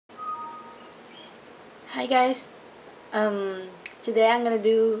Hi guys, today I'm gonna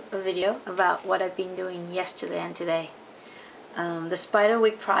do a video about what I've been doing yesterday and today. The Spider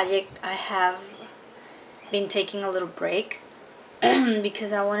Week project, I have been taking a little break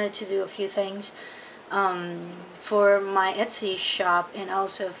because I wanted to do a few things for my Etsy shop and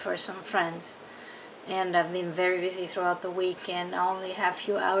also for some friends. And I've been very busy throughout the week and I only have a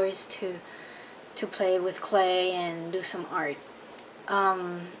few hours to play with clay and do some art.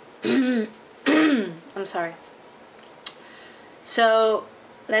 I'm sorry. So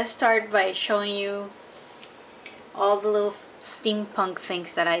let's start by showing you all the little steampunk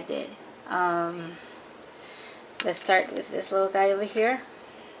things that I did. Let's start with this little guy over here.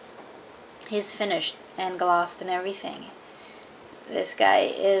 He's finished and glossed and everything. This guy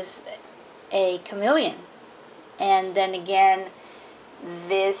is a chameleon. And then again,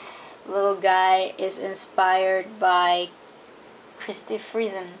 this little guy is inspired by Christi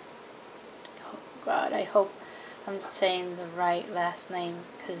Friesen. Oh God, I hope I'm saying the right last name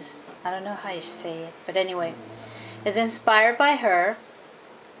because I don't know how you say it. But anyway, it's inspired by her.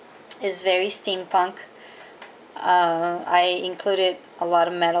 It's very steampunk. I included a lot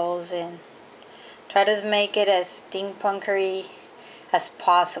of metals and try to make it as steampunkery as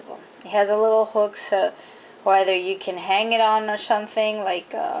possible. It has a little hook, so whether you can hang it on or something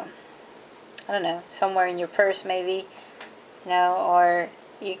like I don't know, somewhere in your purse maybe, you know, or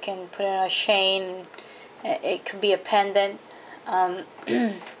you can put it on a chain. It could be a pendant.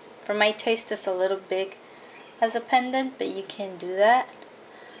 For my taste, it's a little big as a pendant, but you can do that,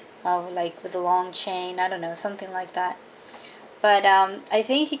 like with a long chain. I don't know, something like that. But I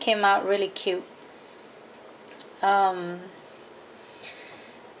think he came out really cute. I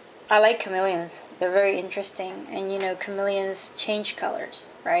like chameleons. They're very interesting, and you know, chameleons change colors,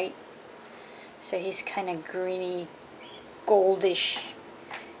 right? So he's kind of greeny, goldish,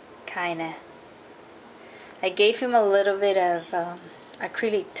 kind of. I gave him a little bit of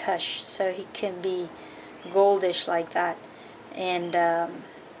acrylic touch so he can be goldish like that. And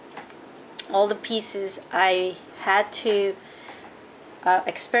all the pieces I had to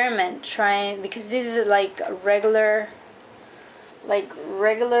experiment trying, because this is like a regular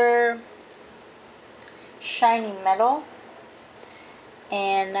shiny metal,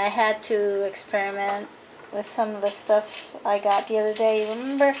 and I had to experiment with some of the stuff I got the other day.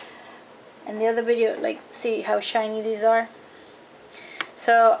 Remember in the other video, like, see how shiny these are?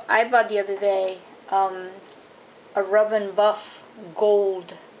 So I bought the other day a rub and buff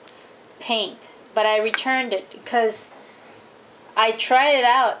gold paint, but I returned it because I tried it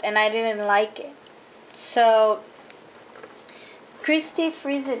out and I didn't like it. So Christi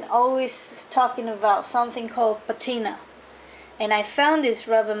Friesen always is talking about something called patina, and I found this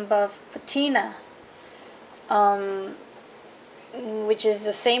rub and buff patina, which is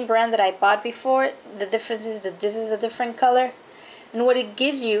the same brand that I bought before. The difference is that this is a different color, and what it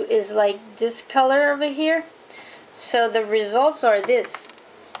gives you is like this color over here. So the results are this.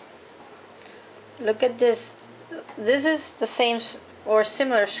 Look at this. This is the same or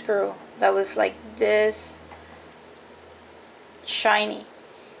similar screw that was like this shiny,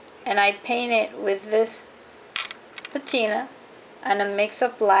 and I paint it with this patina and a mix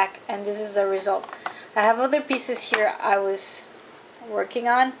of black, and this is the result. I have other pieces here I was working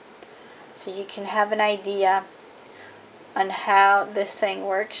on, so you can have an idea on how this thing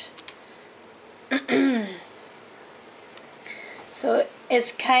works. So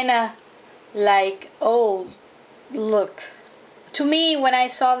it's kind of like, oh, look, to me when I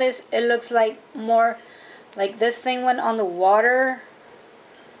saw this, it looks like more like this thing went on the water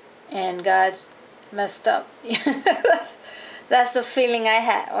and God's messed up. That's the feeling I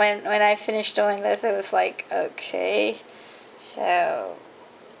had when I finished doing this. It was like, okay, so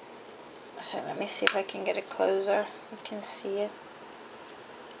let me see if I can get it closer. You can see it.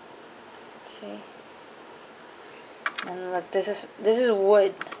 See, and look, this is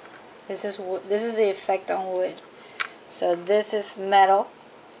wood. This is wood. This is the effect on wood. So this is metal.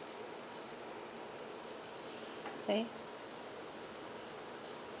 See,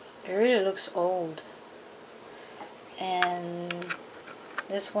 it really looks old. And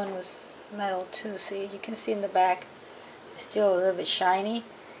this one was metal too. See, you can see in the back it's still a little bit shiny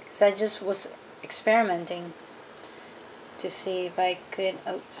because I just was experimenting to see if I could,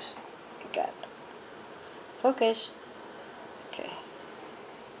 oops, I got focus. Okay,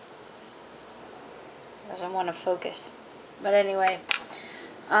 doesn't want to focus, but anyway,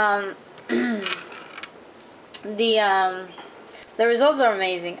 the results are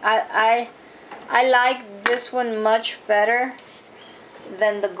amazing. I like this one much better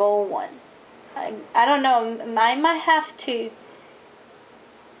than the gold one. I don't know, I might have to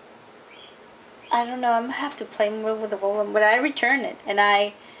I don't know. I'm gonna have to play more with the wool, but I returned it, and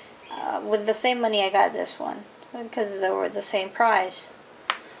I with the same money I got this one because they were the same price.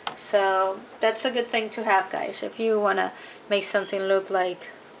 So that's a good thing to have, guys, if you want to make something look like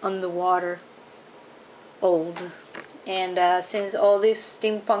underwater old. And since all these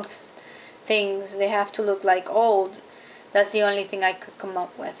steampunk things, they have to look like old, that's the only thing I could come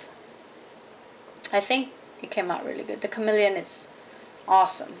up with. I think it came out really good. The Chameleon is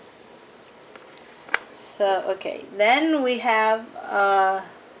awesome. So, okay, then we have a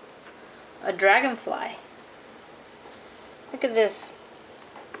dragonfly. Look at this.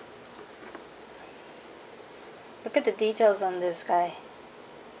 Look at the details on this guy.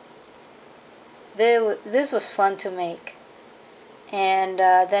 This was fun to make. And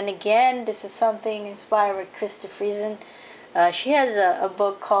then again, this is something inspired by Christi Friesen. She has a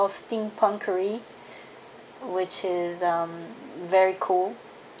book called Steampunkery, which is very cool.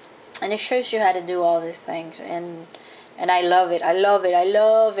 And it shows you how to do all these things. And I love it. I love it. I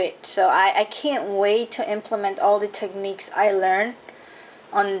love it. So I can't wait to implement all the techniques I learned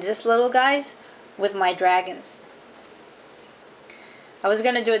on this little guys with my dragons. I was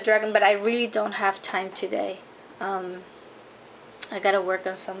gonna do a dragon, but I really don't have time today. I gotta work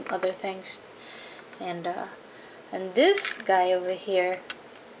on some other things, and this guy over here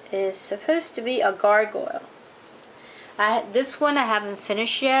is supposed to be a gargoyle. This one I haven't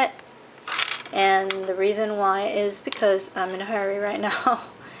finished yet, and the reason why is because I'm in a hurry right now.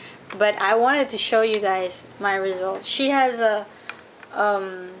 But I wanted to show you guys my results. She has a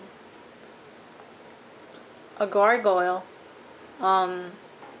gargoyle on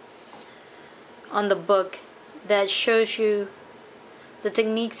the book that shows you the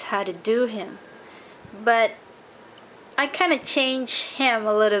techniques how to do him, but I kind of change him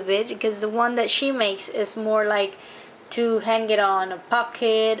a little bit because the one that she makes is more like to hang it on a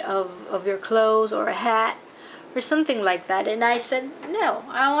pocket of your clothes or a hat or something like that, and I said no,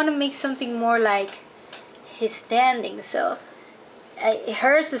 I want to make something more like his standing. So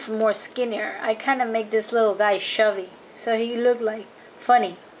hers is more skinnier. I kind of make this little guy chubby so he looked like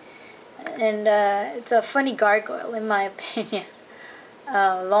funny, and it's a funny gargoyle in my opinion.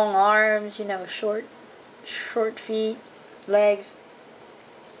 Long arms, you know, short feet, legs.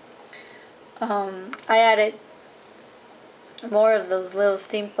 I added more of those little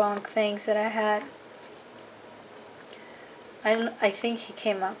steampunk things that I had. I think he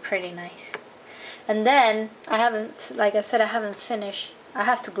came out pretty nice. And then I haven't, like I said, I haven't finished. I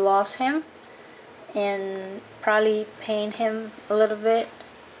have to gloss him and probably paint him a little bit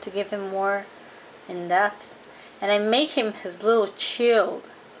to give him more in depth. And I make him his little shield.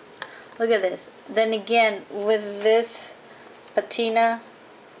 Look at this. Then again, with this patina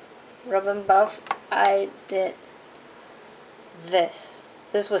rub and buff, I did this.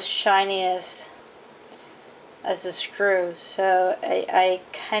 This was shiny as the screw. So I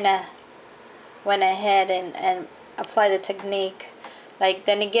kind of went ahead and applied the technique. Like,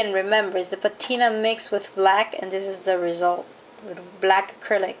 then again, remember, it's the patina mixed with black, and this is the result with black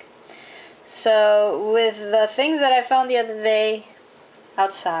acrylic. So with the things that I found the other day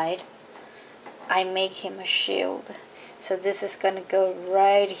outside, I make him a shield. So this is gonna go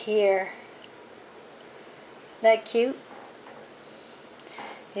right here. Isn't that cute?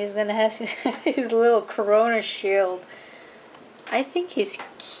 He's gonna have his little corona shield. I think he's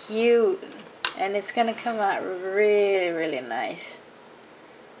cute, and it's gonna come out really, really nice.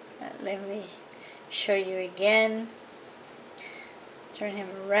 Let me show you again. Turn him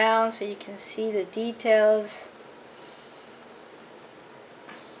around so you can see the details.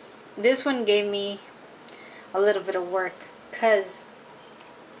 This one gave me a little bit of work because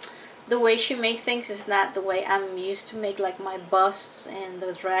the way she makes things is not the way I'm used to make, like my busts and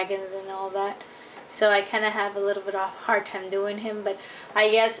the dragons and all that. So I kind of have a little bit of a hard time doing him, but I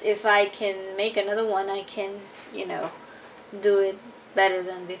guess if I can make another one, I can, you know, do it better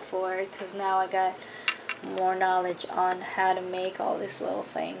than before, because now I got more knowledge on how to make all these little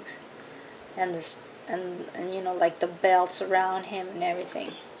things, and this and you know, like the belts around him and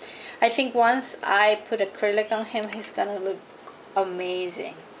everything. I think once I put acrylic on him, he's gonna look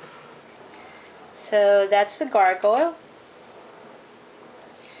amazing. So that's the gargoyle,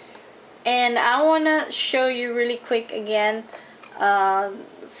 and I want to show you really quick again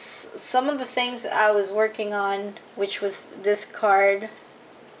some of the things I was working on, which was this card,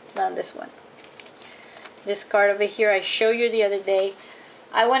 not this one. This card over here I showed you the other day.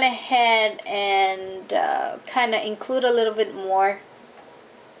 I went ahead and kind of include a little bit more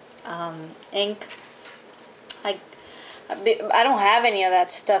ink. I don't have any of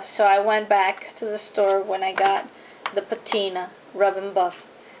that stuff, so I went back to the store when I got the patina rub and buff,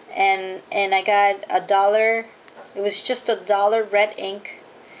 and I got $1. It was just $1 red ink,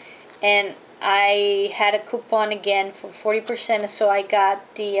 and I had a coupon again for 40%, so I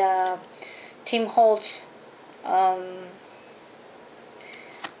got the Tim Holtz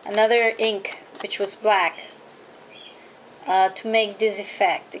another ink, which was black, to make this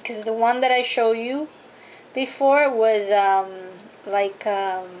effect, because the one that I showed you before was like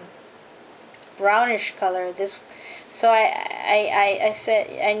brownish color. This, so I said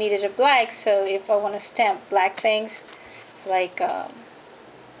I needed a black, so if I want to stamp black things, like I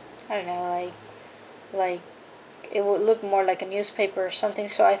don't know, like it would look more like a newspaper or something,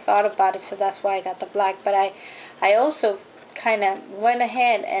 so I thought about it, so that's why I got the black. But I also kind of went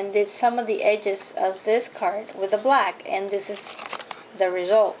ahead and did some of the edges of this card with the black, and this is the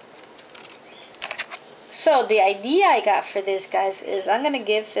result. So the idea I got for this, guys, is I'm gonna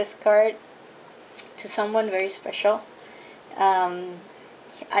give this card to someone very special.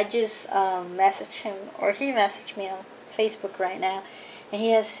 I just messaged him, or he messaged me on Facebook right now, and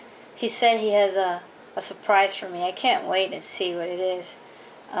he said he has a surprise for me. I can't wait and see what it is.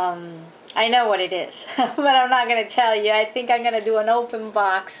 I know what it is, but I'm not going to tell you. I think I'm going to do an open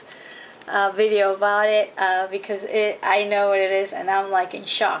box video about it, because I know what it is, and I'm like in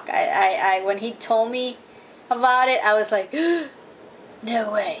shock. When he told me about it, I was like,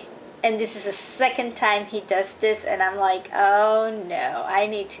 no way. And this is the second time he does this, and I'm like, oh no, I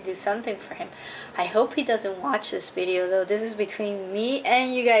need to do something for him. I hope he doesn't watch this video, though. This is between me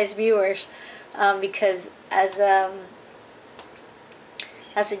and you guys viewers, because as a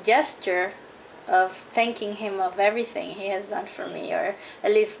gesture of thanking him of everything he has done for me, or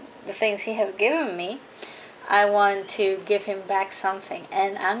at least the things he has given me, I want to give him back something.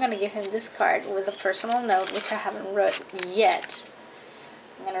 And I'm going to give him this card with a personal note, which I haven't wrote yet.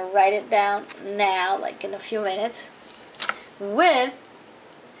 I'm going to write it down now, like in a few minutes, with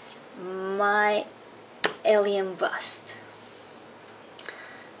my alien bust.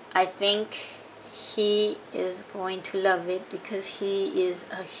 I think he is going to love it, because he is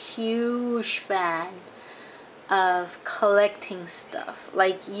a huge fan of collecting stuff.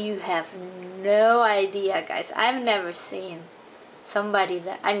 Like, you have no idea, guys. I've never seen somebody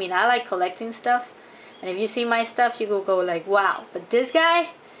that, I mean, I like collecting stuff, and if you see my stuff, you will go like, wow. But this guy,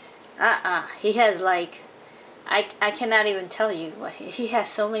 he has like, I cannot even tell you what he has.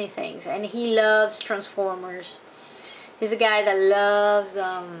 So many things, and he loves Transformers. He's a guy that loves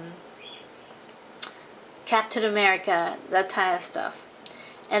Captain America, that type of stuff.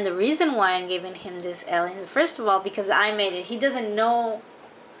 And the reason why I'm giving him this alien, first of all, because I made it. He doesn't know,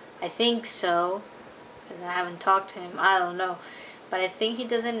 I think so, because I haven't talked to him. I don't know, but I think he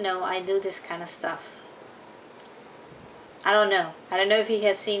doesn't know I do this kind of stuff. I don't know. I don't know if he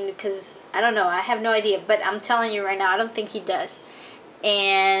has seen, because I don't know. I have no idea. But I'm telling you right now, I don't think he does.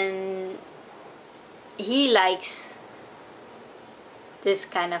 And he likes this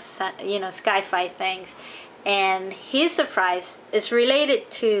kind of, you know, sci-fi things. And his surprise is related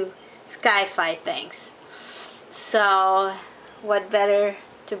to sci-fi things. So what better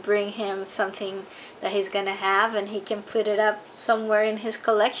to bring him something that he's gonna have, and he can put it up somewhere in his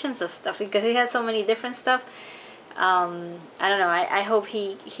collections of stuff, because he has so many different stuff. I don't know. I hope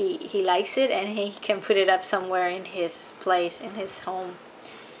he likes it, and he can put it up somewhere in his place, in his home.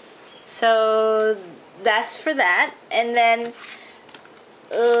 So that's for that. And then,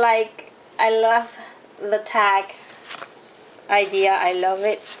 like, I love the tag idea. I love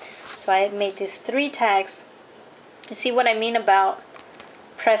it. So I made these 3 tags. You see what I mean about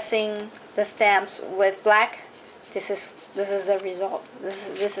pressing the stamps with black? This is the result.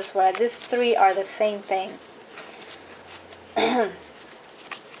 This is what these 3 are the same thing.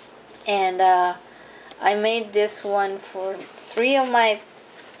 And I made this one for 3 of my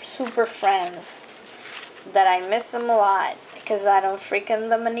super friends that I miss them a lot, because I don't freaking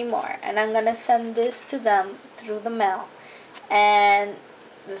them anymore, and I'm gonna send this to them through the mail, and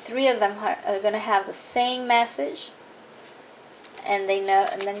the 3 of them are gonna have the same message, and they know,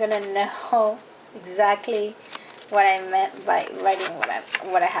 and they're gonna know exactly what I meant by writing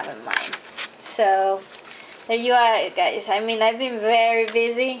what I have in mind. So there you are, guys. I mean, I've been very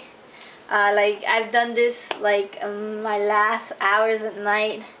busy. Like, I've done this like my last hours at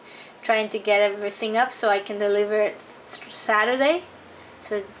night, trying to get everything up so I can deliver it Saturday.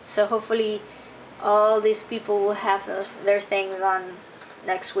 So hopefully all these people will have their things on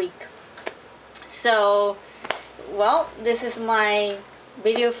next week. So, well, this is my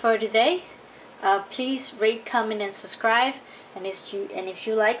video for today. Please rate, comment, and subscribe. And if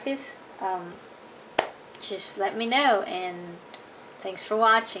you like this, just let me know. And thanks for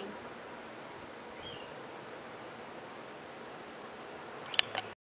watching.